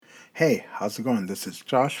Hey, how's it going? This is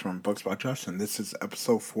Josh from Books by Josh, and this is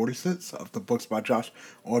episode 46 of the Books by Josh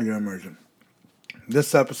audio immersion.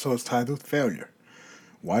 This episode is titled Failure.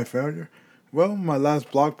 Why failure? Well, my last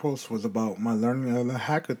blog post was about my learning at a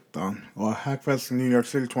hackathon, or Hackfest in New York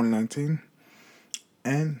City 2019.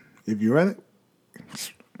 And if you read it,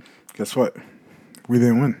 guess what? We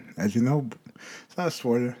didn't win. As you know, it's not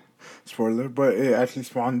a spoiler, but it actually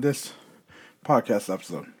spawned this podcast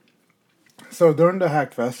episode. So during the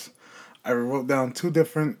Hackfest, I wrote down two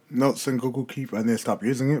different notes in Google Keep. I need to stop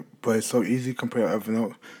using it, but it's so easy compared to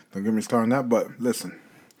Evernote. Don't get me started on that, but listen.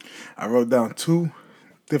 I wrote down two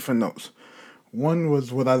different notes. One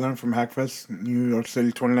was what I learned from Hackfest, New York City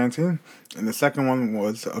 2019, and the second one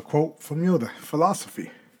was a quote from Yoda,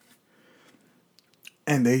 philosophy.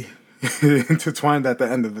 And they intertwined at the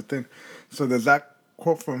end of the thing. So the exact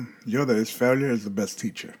quote from Yoda is, failure is the best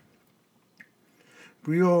teacher.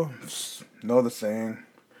 We all know the saying,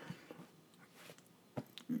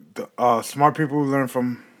 smart people learn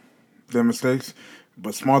from their mistakes,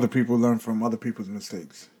 but smarter people learn from other people's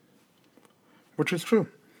mistakes. Which is true.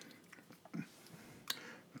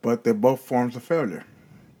 But they're both forms of failure.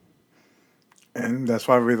 And that's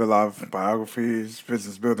why I read a lot of biographies,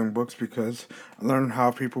 business building books, because I learn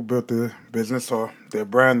how people built their business or their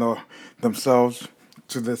brand or themselves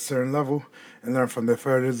to this certain level and learn from their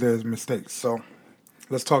failures, their mistakes. So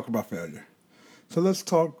let's talk about failure. So let's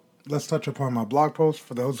touch upon my blog post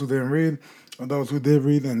for those who didn't read or those who did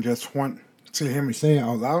read and just want to hear me say it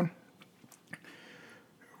out loud.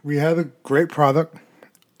 We had a great product,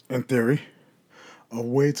 in theory, a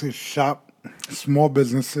way to shop small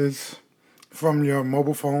businesses from your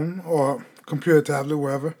mobile phone or computer, tablet,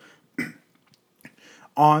 wherever,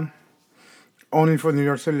 on only for New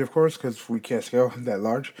York City, of course, because we can't scale that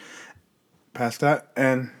large past that,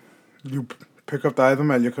 and you pick up the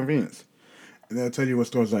item at your convenience. And they'll tell you what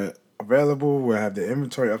stores are available, we'll have the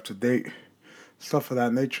inventory up to date, stuff of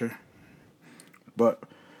that nature. But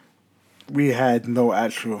we had no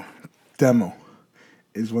actual demo,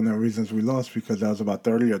 is one of the reasons we lost, because that was about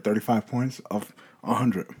 30 or 35 points of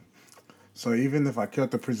 100. So even if I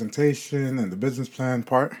killed the presentation and the business plan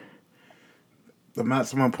part, the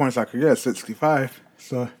maximum points I could get is 65.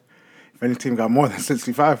 So if any team got more than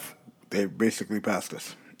 65, they basically passed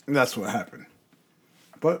us. And that's what happened.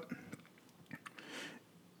 But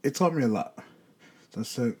it taught me a lot.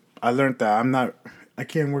 So I learned that I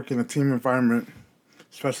can't work in a team environment,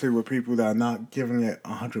 especially with people that are not giving it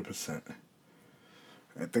 100%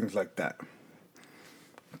 and things like that.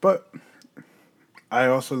 But I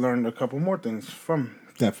also learned a couple more things from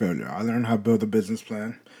that failure. I learned how to build a business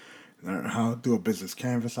plan, learned how to do a business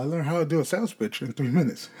canvas. I learned how to do a sales pitch in 3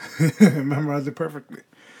 minutes, memorize it perfectly,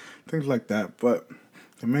 things like that. But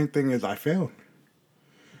the main thing is I failed.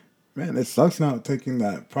 Man, it sucks now taking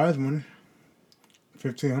that prize money,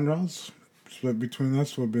 $1,500 split between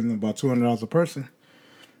us would have been about $200 a person.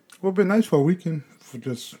 Would have been nice for a weekend for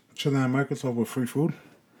just chilling at Microsoft with free food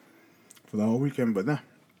for the whole weekend, but nah.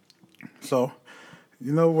 So,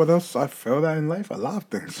 you know what else I failed at in life? A lot of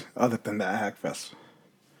things other than that Hackfest.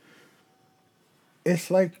 It's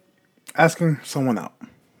like asking someone out.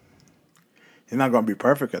 You're not going to be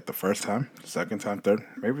perfect at the first time, second time, third,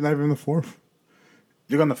 maybe not even the fourth.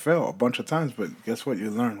 You're going to fail a bunch of times, but guess what? You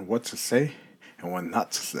learn what to say and what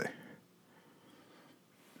not to say.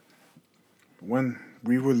 When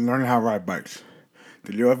we were learning how to ride bikes,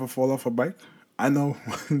 did you ever fall off a bike? I know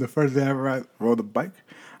the first day I ever rode a bike,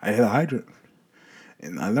 I hit a hydrant.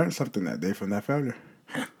 And I learned something that day from that failure.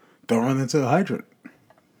 Don't run into a hydrant.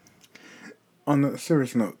 On a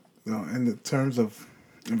serious note, in the terms of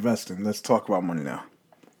investing, let's talk about money now.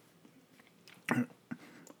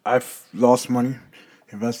 I've lost money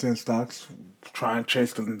investing in stocks, trying to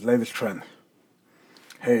chase the latest trend.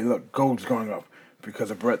 Hey, look, gold's going up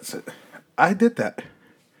because of Brexit. I did that.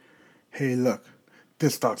 Hey, look,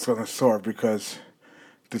 this stock's going to soar because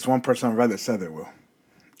this one person on Reddit said it will.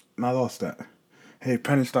 And I lost that. Hey,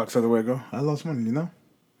 penny stocks are the way to go. I lost money,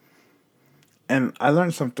 And I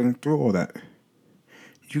learned something through all that.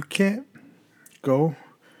 You can't go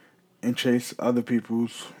and chase other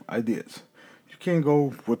people's ideas. You can't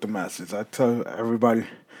go with the masses. I tell everybody,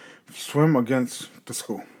 swim against the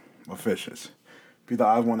school of fishes. Be the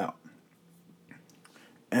odd one out.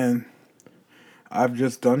 And I've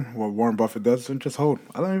just done what Warren Buffett does and just hold.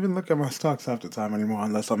 I don't even look at my stocks half the time anymore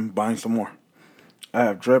unless I'm buying some more. I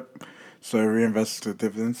have drip, so I reinvest the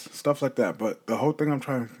dividends, stuff like that. But the whole thing I'm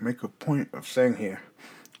trying to make a point of saying here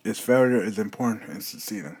is failure is important in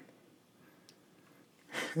succeeding.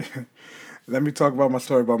 Let me talk about my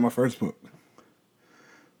story about my first book.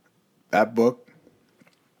 That book,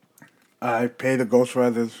 I paid a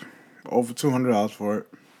ghostwriter's over $200 for it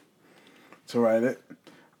to write it.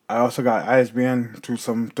 I also got ISBN to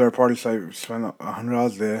some third party site, spent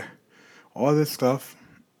 $100 there. All this stuff,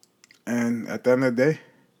 and at the end of the day,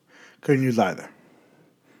 couldn't use either.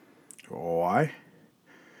 Why?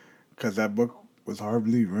 Because that book was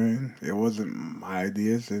horribly written. It wasn't my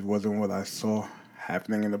ideas. It wasn't what I saw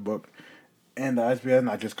happening in the book. And the ISBN,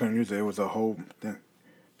 I just couldn't use it. It was a whole thing.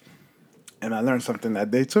 And I learned something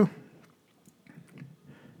that day too.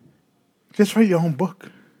 Just write your own book.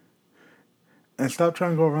 And stop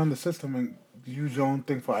trying to go around the system and use your own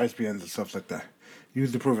thing for ISBNs and stuff like that.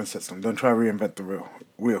 Use the proven system. Don't try to reinvent the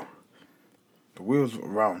wheel. The wheel's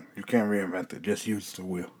around. You can't reinvent it. Just use the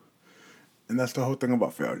wheel. And that's the whole thing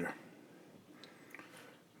about failure.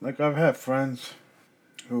 Like, I've had friends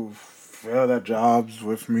who failed at jobs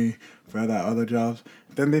with me, failed at other jobs.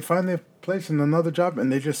 Then they find their place in another job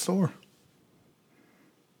and they just soar.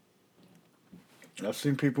 I've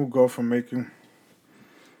seen people go from making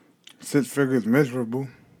 6 figures miserable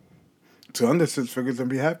to under 6 figures and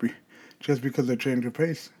be happy just because they change your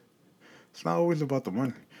pace. It's not always about the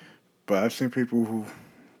money. But I've seen people who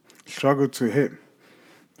struggle to hit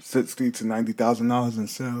 $60,000 to $90,000 in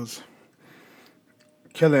sales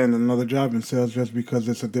kill it in another job in sales just because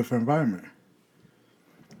it's a different environment.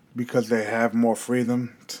 Because they have more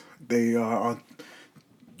freedom. They are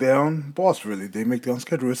their own boss, really. They make their own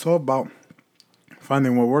schedule. It's all about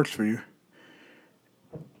finding what works for you.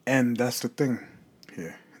 And that's the thing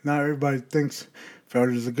here. Not everybody thinks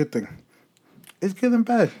failure is a good thing. It's good and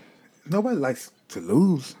bad. Nobody likes to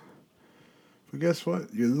lose. But guess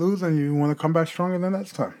what? You lose and you want to come back stronger the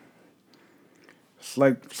next time. It's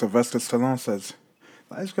like Sylvester Stallone says,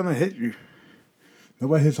 life's going to hit you.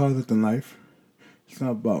 Nobody hits harder than life. It's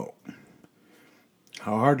not about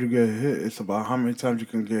how hard you get hit. It's about how many times you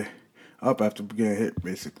can get up after getting hit,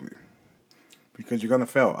 basically. Because you're going to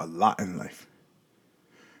fail a lot in life.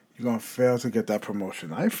 You're going to fail to get that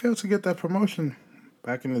promotion. I failed to get that promotion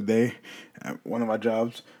back in the day at one of my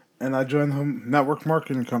jobs. And I joined a network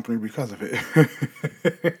marketing company because of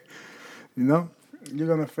it. You know, you're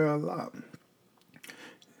going to fail a lot.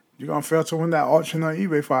 You're going to fail to win that auction on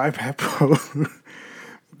eBay for iPad Pro.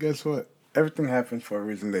 Guess what? Everything happens for a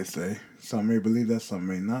reason, they say. Some may believe that, some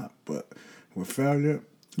may not. But with failure,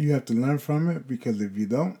 you have to learn from it, because if you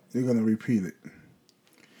don't, you're going to repeat it.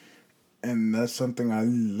 And that's something I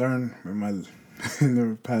learned in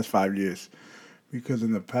the past 5 years. Because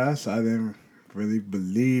in the past, I didn't really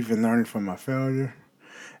believe in learning from my failure.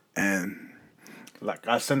 And like,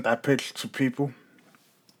 I sent that pitch to people,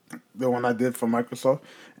 the one I did for Microsoft,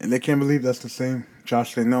 and they can't believe that's the same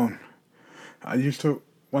Josh they known.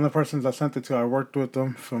 One of the persons I sent it to, I worked with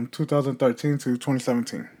them from 2013 to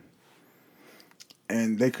 2017.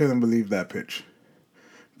 And they couldn't believe that pitch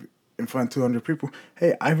in front of 200 people.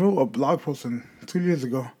 Hey, I wrote a blog post 2 years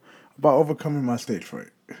ago about overcoming my stage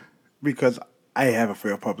fright, because I have a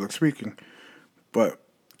fear of public speaking. But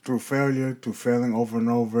through failing over and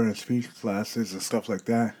over in speech classes and stuff like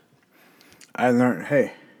that, I learned,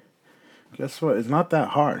 hey, guess what? It's not that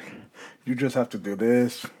hard. You just have to do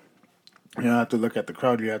this. You don't have to look at the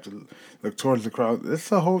crowd. You have to look towards the crowd. It's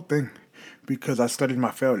the whole thing, because I studied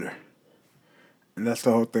my failure. And that's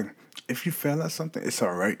the whole thing. If you fail at something, it's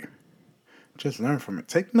all right. Just learn from it.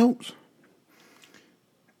 Take notes.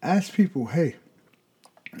 Ask people, hey,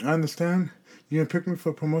 I understand you didn't pick me for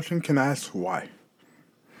a promotion. Can I ask why?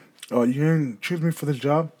 Oh, you didn't choose me for this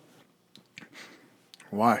job?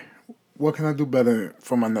 Why? What can I do better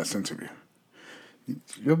for my next interview?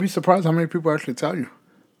 You'll be surprised how many people actually tell you.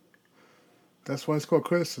 That's why it's called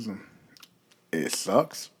criticism. It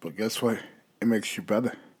sucks, but guess what? It makes you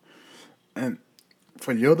better. And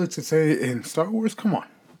for Yoda to say in Star Wars, come on.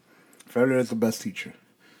 Failure is the best teacher.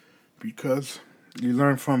 Because you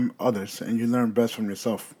learn from others and you learn best from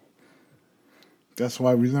yourself. That's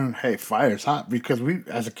why we learn, hey, fire's hot. Because we,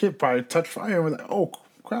 as a kid, probably touched fire and we're like, oh,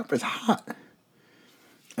 crap, it's hot.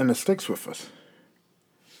 And it sticks with us.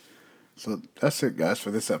 So that's it, guys,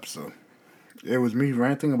 for this episode. It was me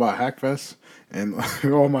ranting about Hackfest and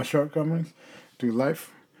all my shortcomings through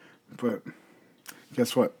life. But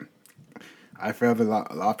guess what? I failed a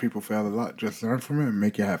lot. A lot of people failed a lot. Just learn from it and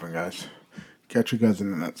make it happen, guys. Catch you guys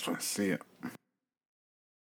in the next one. See ya.